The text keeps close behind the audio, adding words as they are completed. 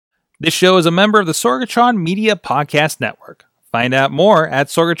This show is a member of the Sorgatron Media Podcast Network. Find out more at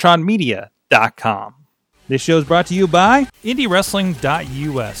sorgatronmedia.com. This show is brought to you by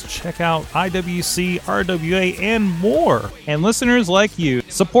IndyWrestling.us. Check out IWC, RWA, and more. And listeners like you,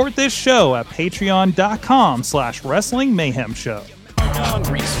 support this show at patreon.com/Wrestling Mayhem Show.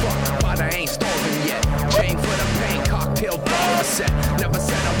 Hungry as fuck, but I ain't starving yet. Chain for the pain, cocktail bar set. Never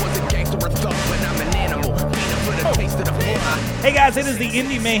said I was a gangster or thug, but I'm an animal. For the taste of the fly. Hey guys, it is the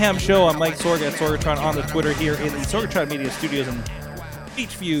Indy Mayhem Show. I'm Mike Sorga at Sorgatron on the Twitter here in the Sorgatron Media Studios in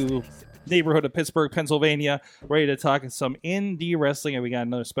Beachview neighborhood of Pittsburgh, Pennsylvania. Ready to talk some indie wrestling, and we got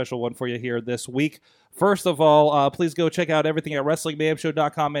another special one for you here this week. First of all, please go check out everything at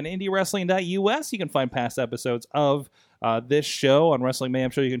WrestlingMayhemShow.com and IndyWrestling.us. You can find past episodes of this show on Wrestling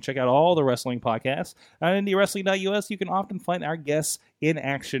Mayhem Show. You can check out all the wrestling podcasts. On IndyWrestling.us, you can often find our guests in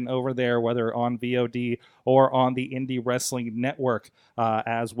action over there, whether on VOD or on the Indie Wrestling Network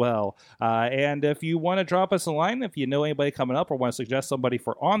as well. And if you want to drop us a line, if you know anybody coming up or want to suggest somebody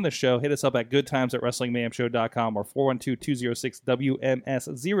for on the show, hit us up at goodtimes@WrestlingMayhemShow.com or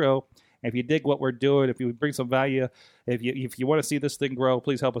 412-206-WMS0. If you dig what we're doing, if you bring some value, if you want to see this thing grow,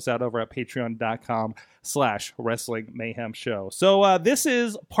 please help us out over at patreon.com/Wrestling Mayhem Show. So this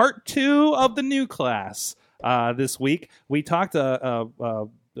is part 2 of the new class this week. We talked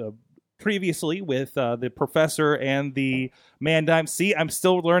previously with the professor and the Man-Dime. See, I'm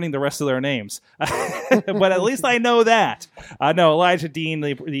still learning the rest of their names. But at least I know that. No, Elijah Dean,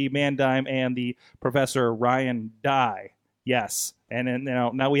 the Man-Dime, and the Professor Ryan Dye. Yes. And then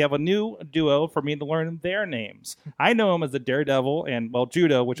now we have a new duo for me to learn their names. I know him as the Daredevil and, well,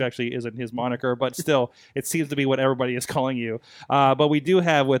 Judo, which actually isn't his moniker, but still, it seems to be what everybody is calling you. But we do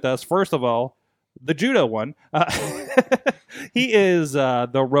have with us, first of all, the Judo one. He is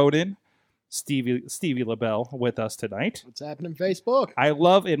the Rodin, Stevie LeBell, with us tonight. What's happening, Facebook? I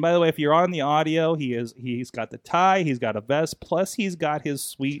love, and by the way, if you're on the audio, he's got the tie, he's got a vest, plus he's got his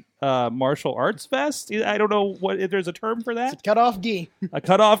sweet martial arts vest. I don't know if there's a term for that. It's a cut-off gi. A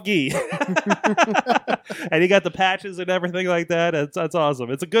cut-off gi. And he got the patches and everything like that. That's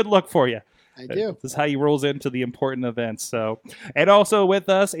awesome. It's a good look for you. I do. This is how he rolls into the important events. So, and also with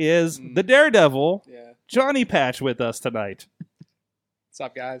us is the Daredevil, Johnny Patch, with us tonight. What's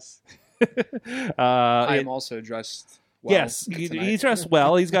up, guys? I am also dressed well. Yes, he's dressed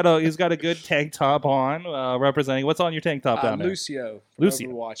well. He's got a good tank top on, representing. What's on your tank top down there? Lucio.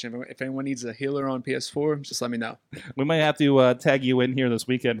 Overwatch. If anyone needs a healer on PS4, just let me know. We might have to tag you in here this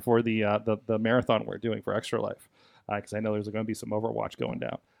weekend for the marathon we're doing for Extra Life, because I know there's going to be some Overwatch going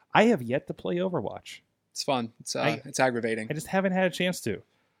down. I have yet to play Overwatch. It's fun. It's aggravating. I just haven't had a chance to.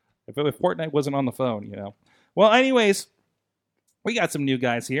 If Fortnite wasn't on the phone, you know. Well, anyways. We got some new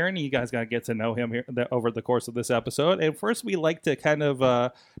guys here, and you guys got to get to know him here over the course of this episode. And first, we like to kind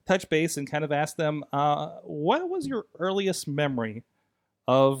of touch base and kind of ask them, what was your earliest memory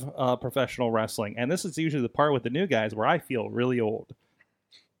of professional wrestling? And this is usually the part with the new guys where I feel really old.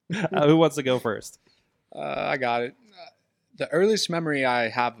 Who wants to go first? I got it. The earliest memory I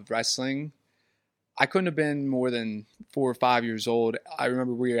have of wrestling, I couldn't have been more than 4 or 5 years old. I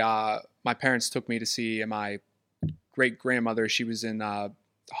remember my parents took me to see my great-grandmother. She was in the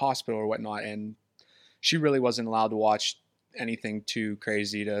hospital or whatnot, and she really wasn't allowed to watch anything too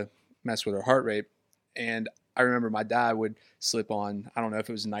crazy to mess with her heart rate. And I remember my dad would slip on, I don't know if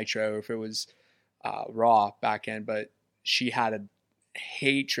it was Nitro or if it was Raw back in, but she had a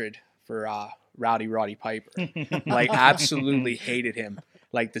hatred for Rowdy Roddy Piper. Like, absolutely hated him.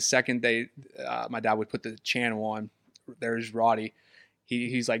 Like, the second my dad would put the channel on, there's Roddy.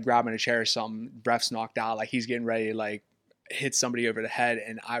 He's like grabbing a chair or something, breath's knocked out, like he's getting ready to like hit somebody over the head,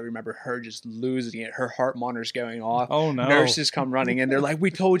 and I remember her just losing it. Her heart monitor's going off. Oh no. Nurses come running in, they're like, "We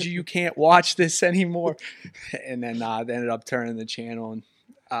told you can't watch this anymore." And then they ended up turning the channel, and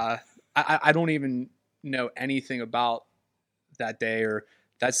I don't even know anything about that day, or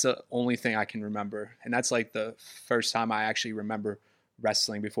that's the only thing I can remember. And that's like the first time I actually remember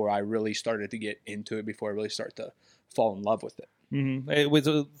wrestling before I really started to get into it, before I really started to fall in love with it. Mm-hmm. It was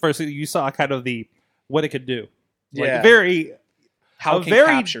first you saw kind of what it could do, like very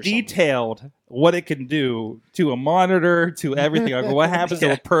capture detailed something. What it can do to a monitor, to everything. Like what happens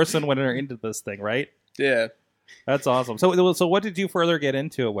to a person when they're into this thing, right? Yeah, that's awesome. So what did you further get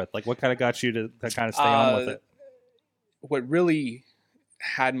into it with? Like what kind of got you to kind of stay on with it? What really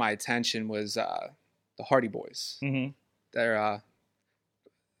had my attention was the Hardy Boys. Mm-hmm. They're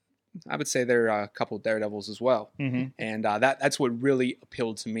I would say they're a couple of daredevils as well. Mm-hmm. And that's what really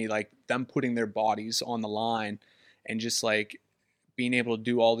appealed to me, like them putting their bodies on the line and just like being able to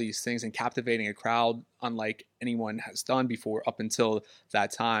do all these things and captivating a crowd unlike anyone has done before up until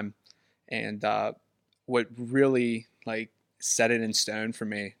that time. And what really like set it in stone for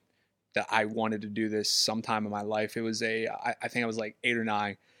me that I wanted to do this sometime in my life, it was I think I was like 8 or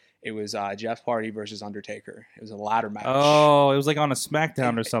 9. It was Jeff Hardy versus Undertaker. It was a ladder match. Oh, it was like on a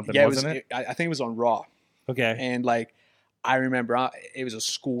SmackDown or something, yeah, wasn't it? I think it was on Raw. Okay. And like, I remember it was a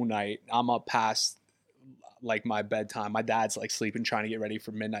school night. I'm up past like my bedtime. My dad's like sleeping, trying to get ready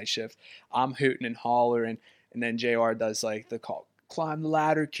for midnight shift. I'm hooting and hollering. And then JR does like the call, climb the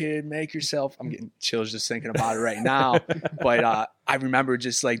ladder, kid, make yourself. I'm getting chills just thinking about it right now. But I remember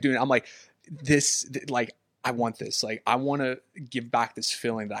just like doing, I'm like, this, like, I want this. Like, I want to give back this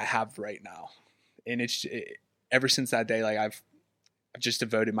feeling that I have right now. And ever since that day, like I've just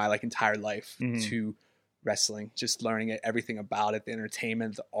devoted my like entire life to wrestling, just learning everything about it, the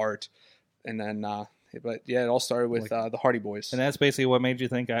entertainment, the art. And then, but yeah, it all started with the Hardy Boys. And that's basically what made you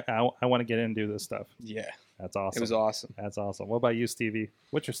think I want to get into this stuff. Yeah. That's awesome. It was awesome. That's awesome. What about you, Stevie?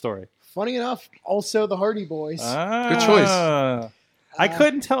 What's your story? Funny enough, also the Hardy Boys. Good choice. I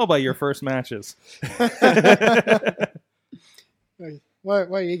couldn't tell by your first matches. What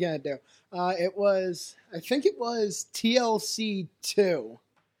are you going to do? I think it was TLC 2.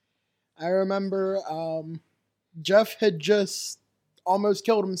 I remember Jeff had just almost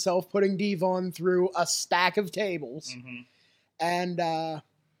killed himself putting Devon through a stack of tables. And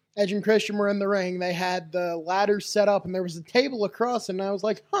Edge and Christian were in the ring. They had the ladder set up and there was a table across, and I was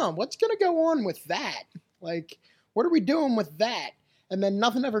like, what's going to go on with that? Like, what are we doing with that? And then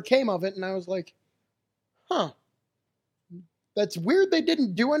nothing ever came of it, and I was like, that's weird they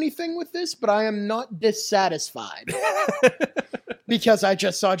didn't do anything with this, but I am not dissatisfied. Because I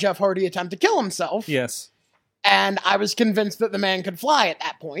just saw Jeff Hardy attempt to kill himself. Yes. And I was convinced that the man could fly at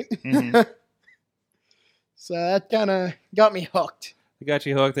that point. So that kind of got me hooked. It got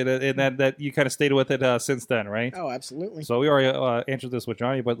you hooked, and that you kind of stayed with it since then, right? Oh, absolutely. So we already answered this with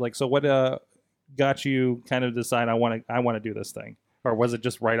Johnny, but like, so what got you kind of decide I want to do this thing? Or was it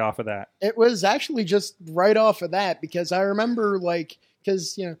just right off of that? It was actually just right off of that, because I remember,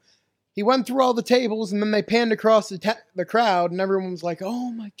 because, he went through all the tables, and then they panned across the crowd, and everyone was like, oh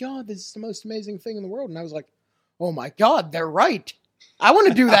my God, this is the most amazing thing in the world. And I was like, oh my God, they're right. I want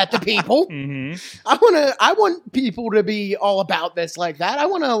to do that to people. I want people to be all about this like that. I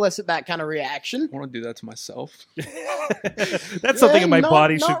want to elicit that kind of reaction. I want to do that to myself. That's something my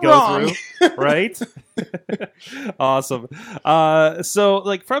body should go through, right? Awesome. So,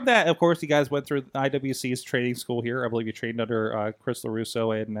 like, from that, of course, you guys went through IWC's training school here. I believe you trained under Chris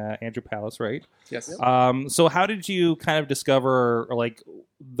LaRusso and Andrew Palace, right? Yes. So how did you kind of discover, like,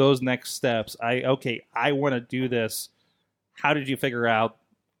 those next steps? I want to do this. How did you figure out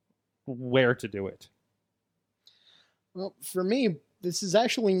where to do it? Well, for me, this is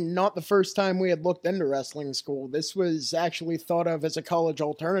actually not the first time we had looked into wrestling school. This was actually thought of as a college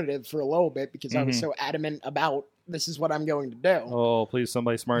alternative for a little bit, because I was so adamant about this is what I'm going to do. Oh, please,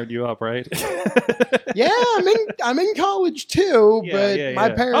 somebody smarted you up, right? Yeah, I'm in college too, but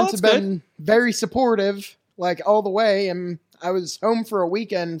my parents have been very supportive, like all the way. And I was home for a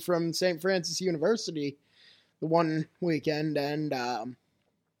weekend from St. Francis University the one weekend, and I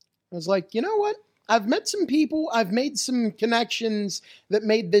was like, you know what? I've met some people. I've made some connections that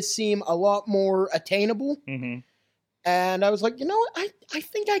made this seem a lot more attainable. And I was like, you know what? I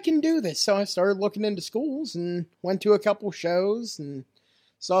think I can do this. So I started looking into schools and went to a couple shows and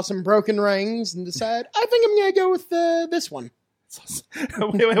saw some broken rings and decided, I think I'm going to go with this one.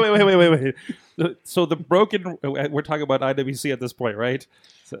 Wait. So the broken, we're talking about IWC at this point, right?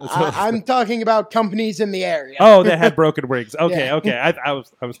 I'm talking about companies in the area. Oh, that had broken rings. Okay, Yeah. okay. I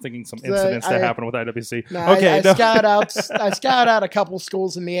was thinking some incidents that happened with IWC. No, okay, I scouted out a couple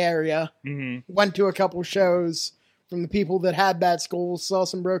schools in the area. Went to a couple shows from the people that had that school. Saw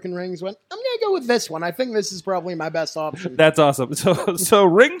some broken rings. Went, I'm gonna go with this one. I think this is probably my best option. That's awesome. So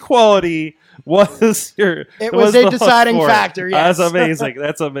ring quality was your. It was a deciding for factor. Yes, that's amazing.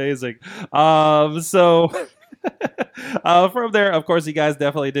 That's amazing. So. From there, of course, you guys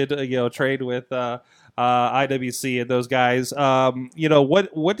definitely did, trade with IWC and those guys.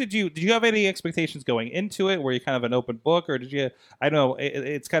 What did you have any expectations going into it? Were you kind of an open book, or did you? I know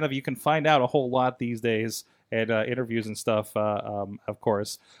it's kind of, you can find out a whole lot these days and interviews and stuff. Of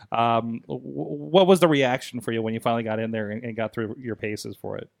course, what was the reaction for you when you finally got in there and got through your paces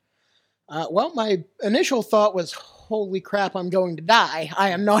for it? Well, my initial thought was, "Holy crap, I'm going to die! I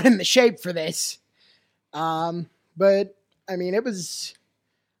am not in the shape for this." But I mean, it was,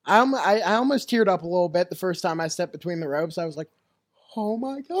 I almost teared up a little bit the first time I stepped between the ropes. I was like, oh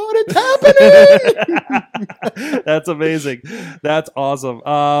my God, it's happening. That's amazing. That's awesome.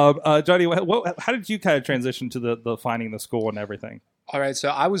 Johnny, how did you kind of transition to the finding the school and everything? All right, so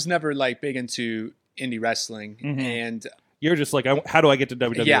I was never like big into indie wrestling, and you're just like, how do I get to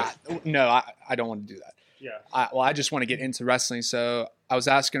WWE? Yeah, no, I don't want to do that. Yeah. I just want to get into wrestling. So I was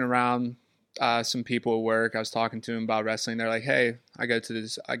asking around some people at work. I was talking to them about wrestling. They're like, "Hey, I go to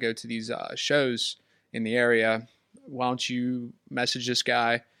these shows in the area. Why don't you message this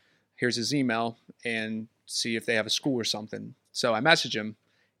guy? Here's his email and see if they have a school or something." So I messaged him,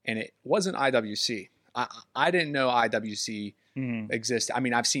 and it wasn't IWC. I didn't know IWC existed. I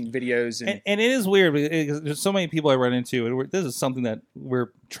mean, I've seen videos. And it is weird because there's so many people I run into, and this is something that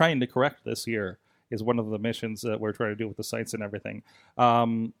we're trying to correct this year, is one of the missions that we're trying to do with the sites and everything.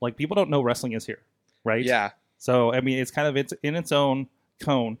 Like, people don't know wrestling is here, right? Yeah. So, I mean, it's kind of in its own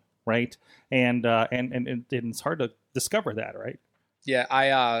cone, right? And it's hard to discover that, right? Yeah,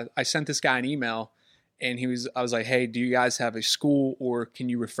 I sent this guy an email, and I was like, "Hey, do you guys have a school, or can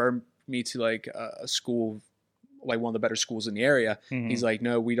you refer me to like a school, like one of the better schools in the area?" He's like,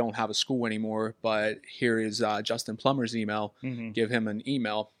 "No, we don't have a school anymore, but here is Justin Plummer's email. Give him an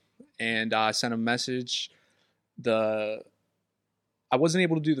email." And I sent him a message. I wasn't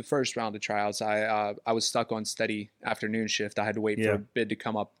able to do the first round of tryouts. I was stuck on steady afternoon shift. I had to wait for a bid to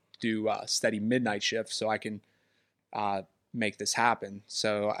come up, do steady midnight shift so I can make this happen.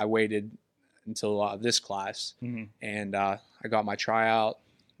 So I waited until this class, and I got my tryout,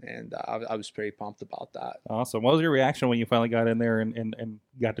 and I was pretty pumped about that. Awesome. What was your reaction when you finally got in there and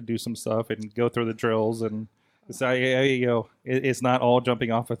got to do some stuff and go through the drills? And so, it's not all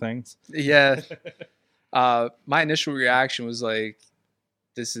jumping off of things. Yeah. My initial reaction was like,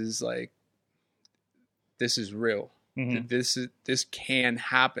 this is real. This can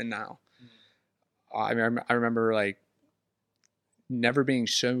happen now. I remember like never being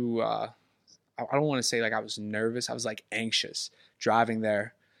so, I don't want to say like I was nervous. I was like anxious driving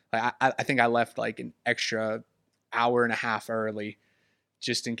there. Like I think I left like an extra hour and a half early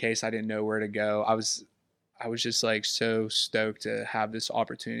just in case I didn't know where to go. I was just like so stoked to have this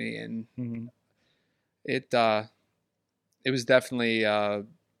opportunity, and it was definitely a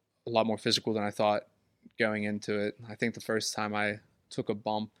lot more physical than I thought going into it. I think the first time I took a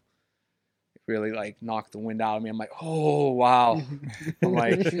bump, it really like knocked the wind out of me. I'm like, oh wow. I'm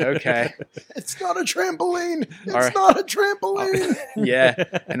like, okay, it's not a trampoline. It's not a trampoline. Yeah,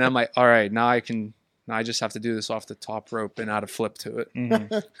 and I'm like, all right, now I just have to do this off the top rope and add a flip to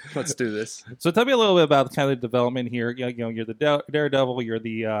it. Let's do this. So tell me a little bit about kind of the development here. You're the Daredevil. You're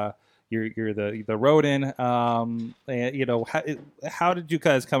the Rodin. And, how did you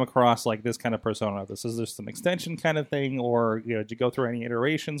guys come across like this kind of persona? Is this an extension kind of thing, or did you go through any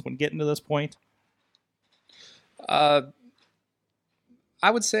iterations when getting to this point? I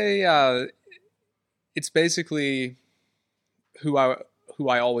would say it's basically who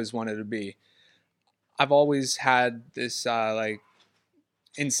I always wanted to be. I've always had this like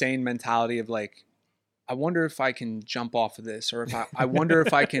insane mentality of like, I wonder if I can jump off of this, or if I wonder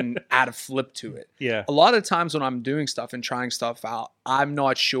if I can add a flip to it. Yeah. A lot of times when I'm doing stuff and trying stuff out, I'm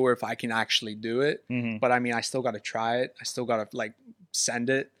not sure if I can actually do it. But I mean, I still got to try it. I still got to like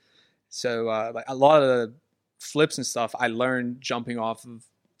send it. So like a lot of the flips and stuff I learned jumping off of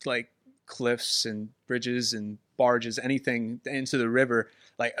like cliffs and bridges and barges, anything into the river,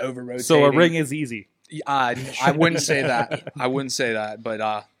 like over rotating. So a ring is easy. I wouldn't say that. But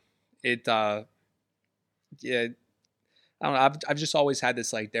yeah, I don't know. I've just always had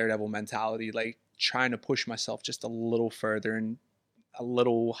this like Daredevil mentality, like trying to push myself just a little further and a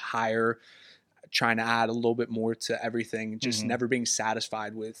little higher, trying to add a little bit more to everything, just never being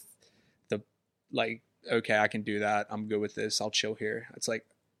satisfied with the like, okay, I can do that. I'm good with this. I'll chill here. It's like,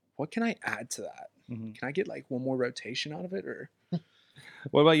 what can I add to that? Can I get like one more rotation out of it? Or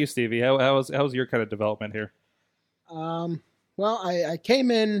what about you, Stevie? How was your kind of development here? Well, I came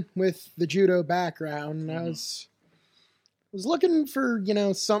in with the judo background, and I was looking for,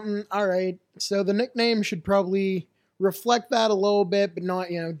 something, all right, so the nickname should probably reflect that a little bit, but not,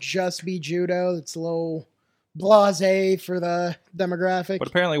 just be judo. It's a little blasé for the demographic. But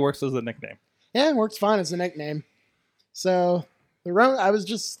apparently works as a nickname. Yeah, it works fine as a nickname. So I was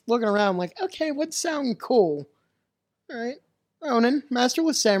just looking around like, okay, what'd sound cool? All right, Ronin,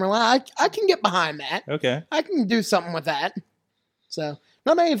 Masterless Samurai, I can get behind that. Okay. I can do something with that. So,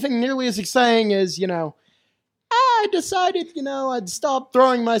 not anything nearly as exciting as, I decided, I'd stop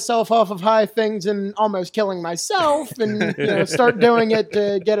throwing myself off of high things and almost killing myself and, start doing it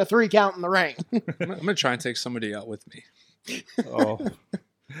to get a 3 count in the ring. I'm going to try and take somebody out with me. Oh.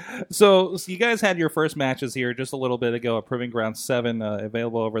 So you guys had your first matches here just a little bit ago at Proving Ground 7,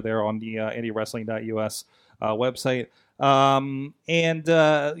 available over there on the IndyWrestling.us website. And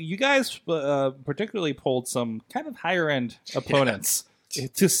you guys particularly pulled some kind of higher end opponents,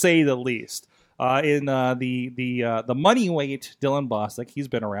 to say the least. In the money weight Dylan Bostic, he's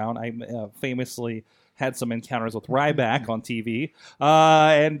been around. I famously had some encounters with Ryback on TV,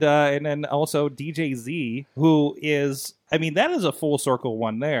 and then also DJ Z, who is, I mean, that is a full circle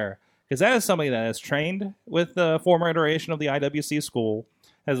one there, because that is somebody that has trained with the former iteration of the IWC school,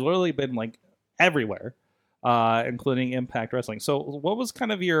 has literally been like everywhere, including Impact Wrestling. So, what was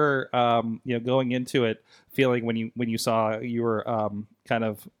kind of your going into it feeling when you saw you were kind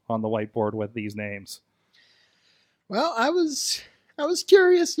of on the whiteboard with these names? Well, I was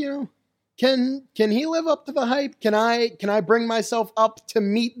curious, Can he live up to the hype? Can I bring myself up to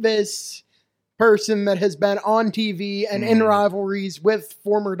meet this person that has been on TV and in rivalries with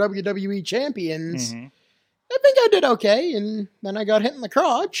former WWE champions? Mm-hmm. I think I did okay, and then I got hit in the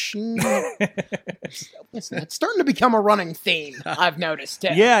crotch. Listen, it's starting to become a running theme, I've noticed.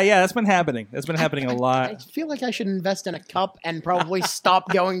 Yeah, that's been happening. That's been happening a lot. I feel like I should invest in a cup and probably stop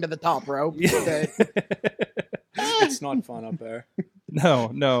going to the top rope. It's not fun up there.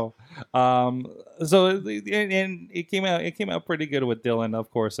 No. So and it came out pretty good with Dylan,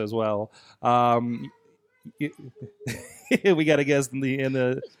 of course, as well. We got a guest in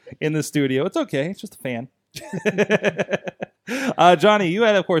the studio. It's okay. It's just a fan. Johnny, you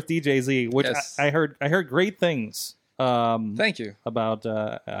had, of course, DJ Z, which yes. I heard great things. Thank you about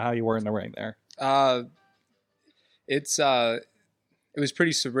how you were in the ring there. It was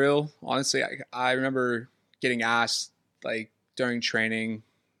pretty surreal, honestly. I remember getting asked like during training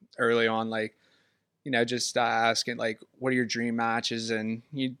early on, like, just asking like, what are your dream matches, and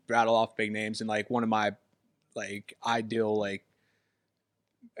you rattle off big names, and like one of my like ideal, like,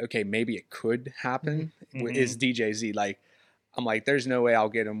 okay, maybe it could happen is DJ Z. Like, I'm like, there's no way I'll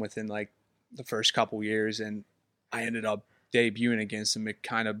get him within like the first couple years, and I ended up debuting against him. It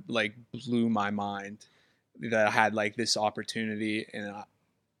kind of like blew my mind that I had like this opportunity, and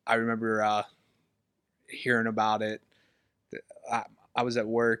I remember hearing about it. I was at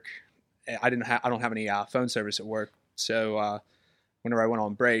work. I don't have any phone service at work, so whenever I went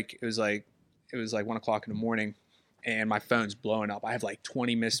on break, it was like 1:00 in the morning, and my phone's blowing up. I have like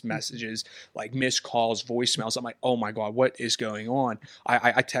 20 missed messages, like missed calls, voicemails. I'm like, oh my God, what is going on?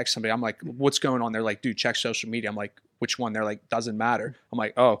 I text somebody. I'm like, what's going on? They're like, dude, check social media. I'm like, which one? They're like, doesn't matter. I'm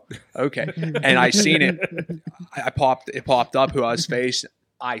like, oh, okay. And I seen it. It popped up who I was facing.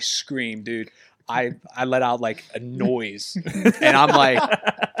 I screamed, dude. I let out like a noise, and I'm like,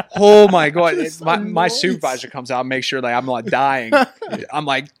 oh my God. My supervisor comes out and makes sure that I'm not dying. I'm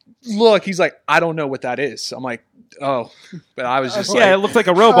like, look, he's like, I don't know what that is. I'm like, oh, but I was just it looks like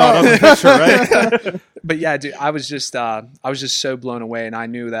a robot on the picture, right? But yeah, dude, I was just so blown away, and I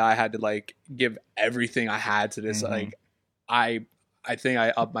knew that I had to like give everything I had to this. Like, I think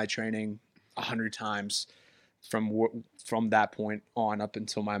I upped my training 100 times from that point on up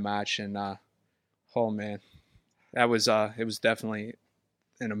until my match, and oh man, that was it was definitely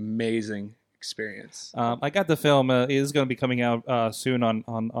an amazing experience. I got the film. It is going to be coming out soon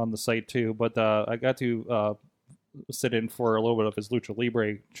on the site too, but I got to sit in for a little bit of his Lucha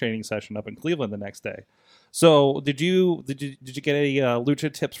Libre training session up in Cleveland the next day. So did you get any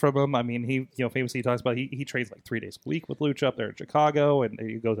Lucha tips from him? I mean, he famously talks about he trains like 3 days a week with Lucha up there in Chicago, and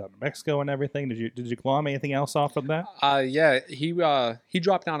he goes out to Mexico and everything. Did you glom anything else off from that? Yeah, he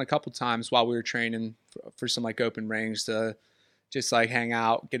dropped down a couple times while we were training for some like open rings to just like hang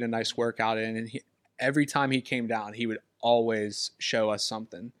out, get a nice workout in, and every time he came down, he would always show us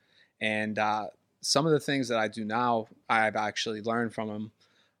something. And some of the things that I do now, I've actually learned from him.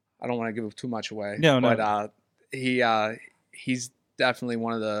 I don't want to give too much away. No. But he's definitely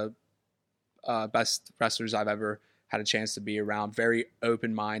one of the best wrestlers I've ever had a chance to be around. Very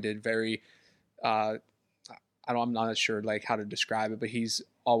open-minded, very I'm not sure like how to describe it, but he's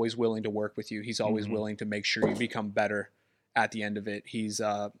always willing to work with you. He's always willing to make sure you become better at the end of it. He's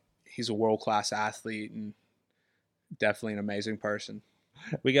a world-class athlete and definitely an amazing person.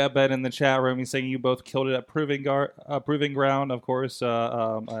 We got Ben in the chat room. He's saying you both killed it at Proving Ground, of course,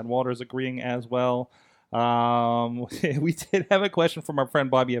 and Walter's agreeing as well. We did have a question from our friend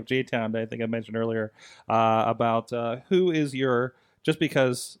Bobby of J-Town that I think I mentioned earlier about who is your, just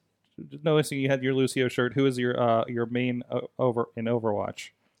because noticing you had your Lucio shirt, who is your main over in Overwatch?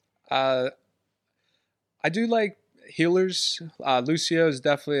 I do like healers. Lucio is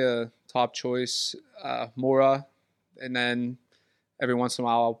definitely a top choice. Mora, and then every once in a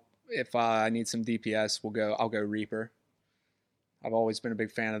while, if I need some DPS, I'll go Reaper. I've always been a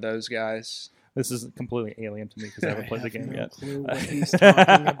big fan of those guys. This is completely alien to me because I haven't played the game yet. Clue what he's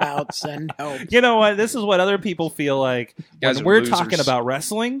talking about. Send help. You know what? This is what other people feel like when we're talking about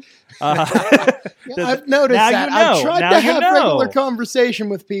wrestling. I've noticed that. I've tried to have regular conversation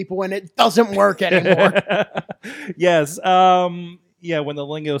with people, and it doesn't work anymore. Yes. Yeah, when the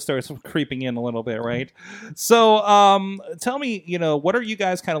lingo starts creeping in a little bit, right? So, tell me, what are you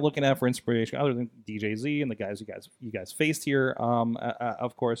guys kind of looking at for inspiration, other than DJ Z and the guys you guys faced here,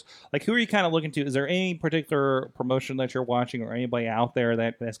 of course? Like, who are you kind of looking to? Is there any particular promotion that you're watching, or anybody out there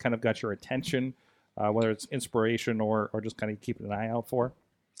that's kind of got your attention, whether it's inspiration or just kind of keeping an eye out for?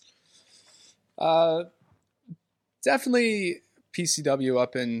 Definitely PCW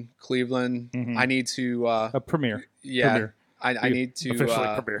up in Cleveland. Mm-hmm. I need to a premiere. Yeah. Premiere. I need to officially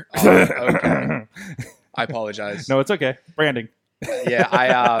premiere. Okay. I apologize. No, it's okay. Branding. Yeah,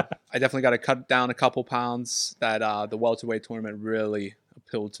 I definitely got to cut down a couple pounds. That the welterweight tournament really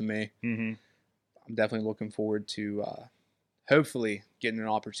appealed to me. Mm-hmm. I'm definitely looking forward to hopefully getting an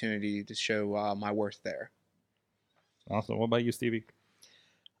opportunity to show my worth there. Awesome. What about you, Stevie?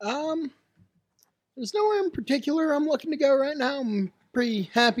 There's nowhere in particular I'm looking to go right now. I'm pretty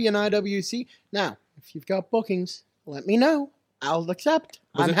happy in IWC. Now, if you've got bookings, let me know. I'll accept.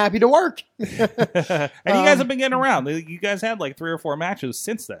 I'm happy to work. And you guys have been getting around. You guys had like 3 or 4 matches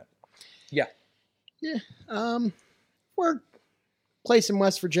since then. Yeah. Yeah. We're place in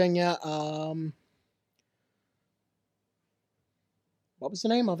West Virginia. What was the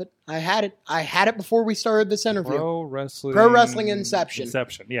name of it? I had it before we started this interview. Pro Wrestling Inception.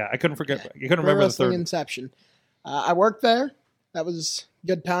 Yeah, I couldn't forget. You couldn't remember the third. Inception. I worked there. That was a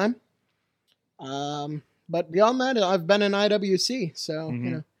good time. But beyond that, I've been in IWC,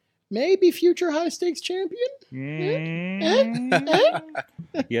 so maybe future high stakes champion. You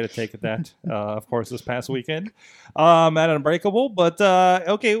had to take that, of course, this past weekend at Unbreakable. But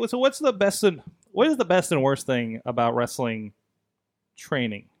okay, so what is the best and worst thing about wrestling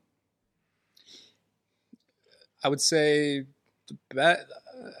training? I would say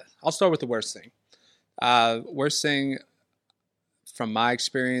I'll start with the worst thing. Worst thing from my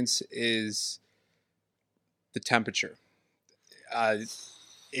experience is the temperature.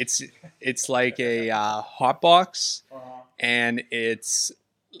 It's like a hot box, and it's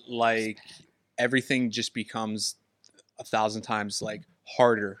like everything just becomes 1,000 times like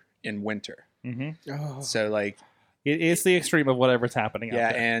harder in winter. Mm-hmm. Oh. So like it's the extreme of whatever's happening. Yeah,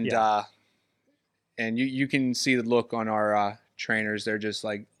 out there. And you can see the look on our trainers. They're just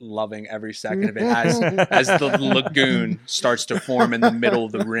like loving every second of it as the lagoon starts to form in the middle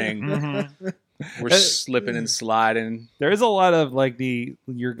of the ring. Mm-hmm. We're slipping and sliding. There is a lot of like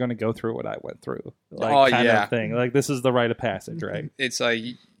you're going to go through what I went through, kind of thing. Like this is the rite of passage, right? It's like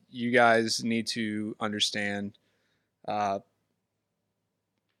you guys need to understand. Not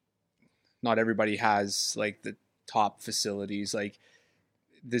everybody has like the top facilities. Like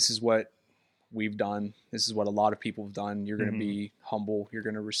this is what we've done. This is what a lot of people have done. You're going to be humble. You're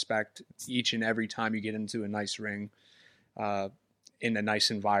going to respect each and every time you get into a nice ring, in a nice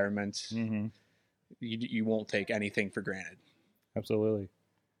environment. Mm-hmm. You won't take anything for granted. Absolutely.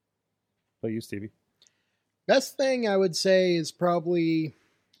 What about you, Stevie? Best thing I would say is probably,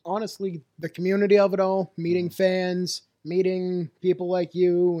 honestly, the community of it all. Meeting fans, meeting people like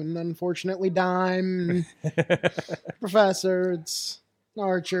you, and unfortunately Dime, Professor, it's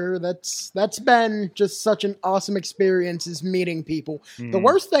Archer. That's been just such an awesome experience, is meeting people. The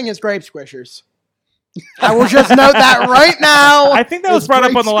worst thing is grape squishers. I will just note that right now. I think that was brought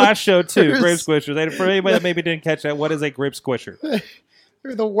up on the last show too. Grape squishers. And for anybody that maybe didn't catch that, what is a grape squisher?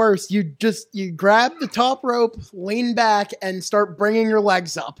 They're the worst. You grab the top rope, lean back, and start bringing your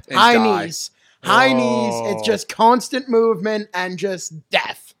legs up. High knees. It's just constant movement and just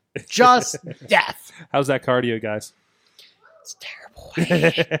death. Just death. How's that cardio, guys? It's terrible.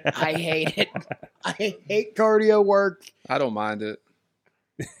 I hate it. I hate cardio work. I don't mind it.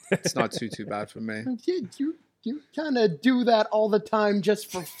 It's not too bad for me. You kind of do that all the time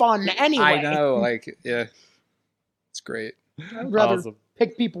just for fun anyway. I know, yeah. It's great. I'd rather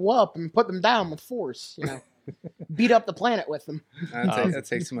pick people up and put them down with force, beat up the planet with them. That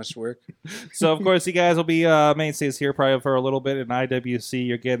takes too much work. So, of course, you guys will be mainstays here probably for a little bit in IWC.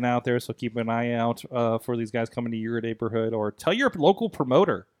 You're getting out there, so keep an eye out for these guys coming to your neighborhood, or tell your local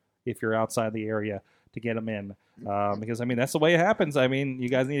promoter if you're outside the area to get them in. Because, that's the way it happens. You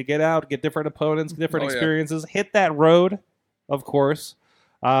guys need to get out, get different opponents, different experiences, hit that road, of course.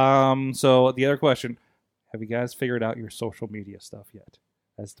 So the other question, have you guys figured out your social media stuff yet?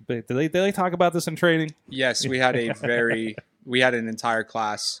 Did they talk about this in training? Yes, we had an entire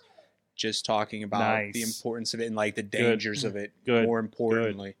class just talking about the importance of it and like the dangers of it. More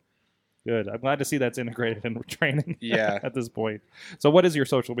importantly. Good. I'm glad to see that's integrated in training. Yeah. At this point. So what is your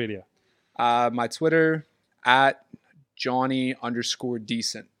social media? My Twitter at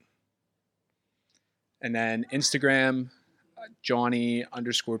Johnny_decent. And then Instagram,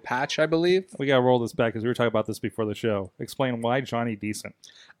 Johnny_patch, I believe. We got to roll this back because we were talking about this before the show. Explain why Johnny Decent.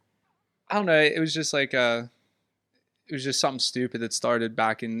 I don't know. It was just like it was just something stupid that started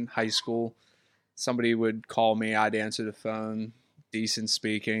back in high school. Somebody would call me. I'd answer the phone. Decent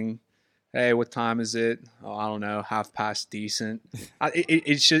speaking. Hey, what time is it? Oh, I don't know. 1/2 decent.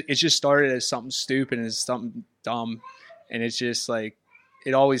 It just started as something stupid and as something dumb. And it's just like,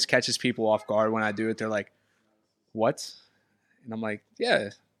 it always catches people off guard when I do it. They're like, what? And I'm like, yeah,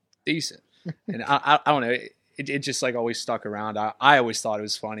 decent. And I don't know. It just like always stuck around. I always thought it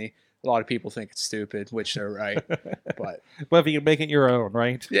was funny. A lot of people think it's stupid, which they're right. But if you can make it your own,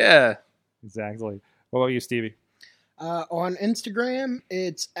 right? Yeah. Exactly. What about you, Stevie? On Instagram,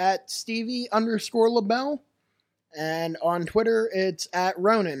 it's at Stevie_LeBell. And on Twitter, it's at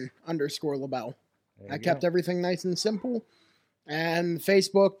Ronan_LeBell. I kept everything nice and simple. And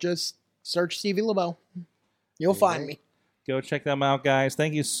Facebook, just search Stevie LeBell. You'll find me. Go check them out, guys.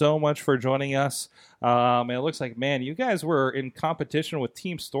 Thank you so much for joining us. And it looks like, man, you guys were in competition with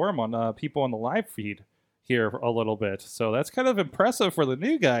Team Storm on people on the live feed here a little bit. So that's kind of impressive for the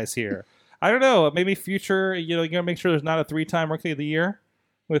new guys here. I don't know. Maybe future, you're going to make sure there's not a 3-time Rookie of the Year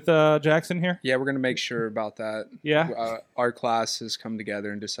with Jackson here? Yeah, we're going to make sure about that. Yeah. Our class has come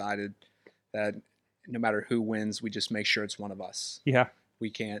together and decided that no matter who wins, we just make sure it's one of us. Yeah.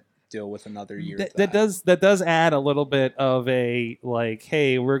 We can't deal with another year. That does add a little bit of a, like,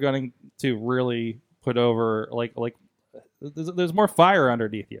 hey, we're going to really put over, like there's more fire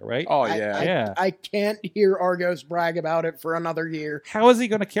underneath you, right? Oh, yeah. I can't hear Argos brag about it for another year. How is he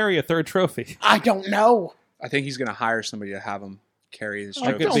going to carry a 3rd trophy? I don't know. I think he's going to hire somebody to have him carry his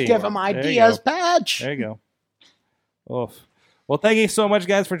trophy. Don't give him ideas, Patch. There you go. Oof. Well, thank you so much,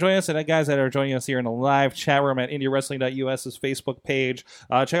 guys, for joining us. And guys that are joining us here in the live chat room at IndyWrestling.US's Facebook page.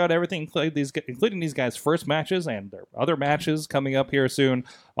 Check out everything, including these guys' first matches and their other matches coming up here soon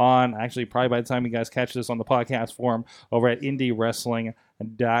on, actually, probably by the time you guys catch this on the podcast form over at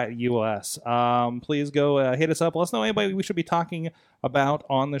IndyWrestling.US. Please go hit us up. Let us know anybody we should be talking about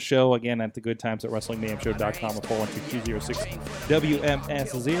on the show. Again, at the Good Times at WrestlingMayhemShow.com or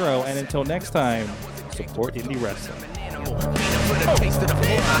 412-206-WMS0. And until next time, support Indy Wrestling. For the taste of the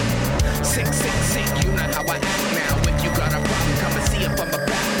fly. Sick, you know how I act now. If you got a problem, come and see if I'm a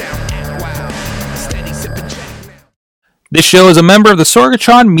back down. Act wild, steady sipping jack now. This show is a member of the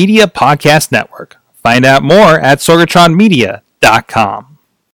Sorgatron Media Podcast Network. Find out more at sorgatronmedia.com.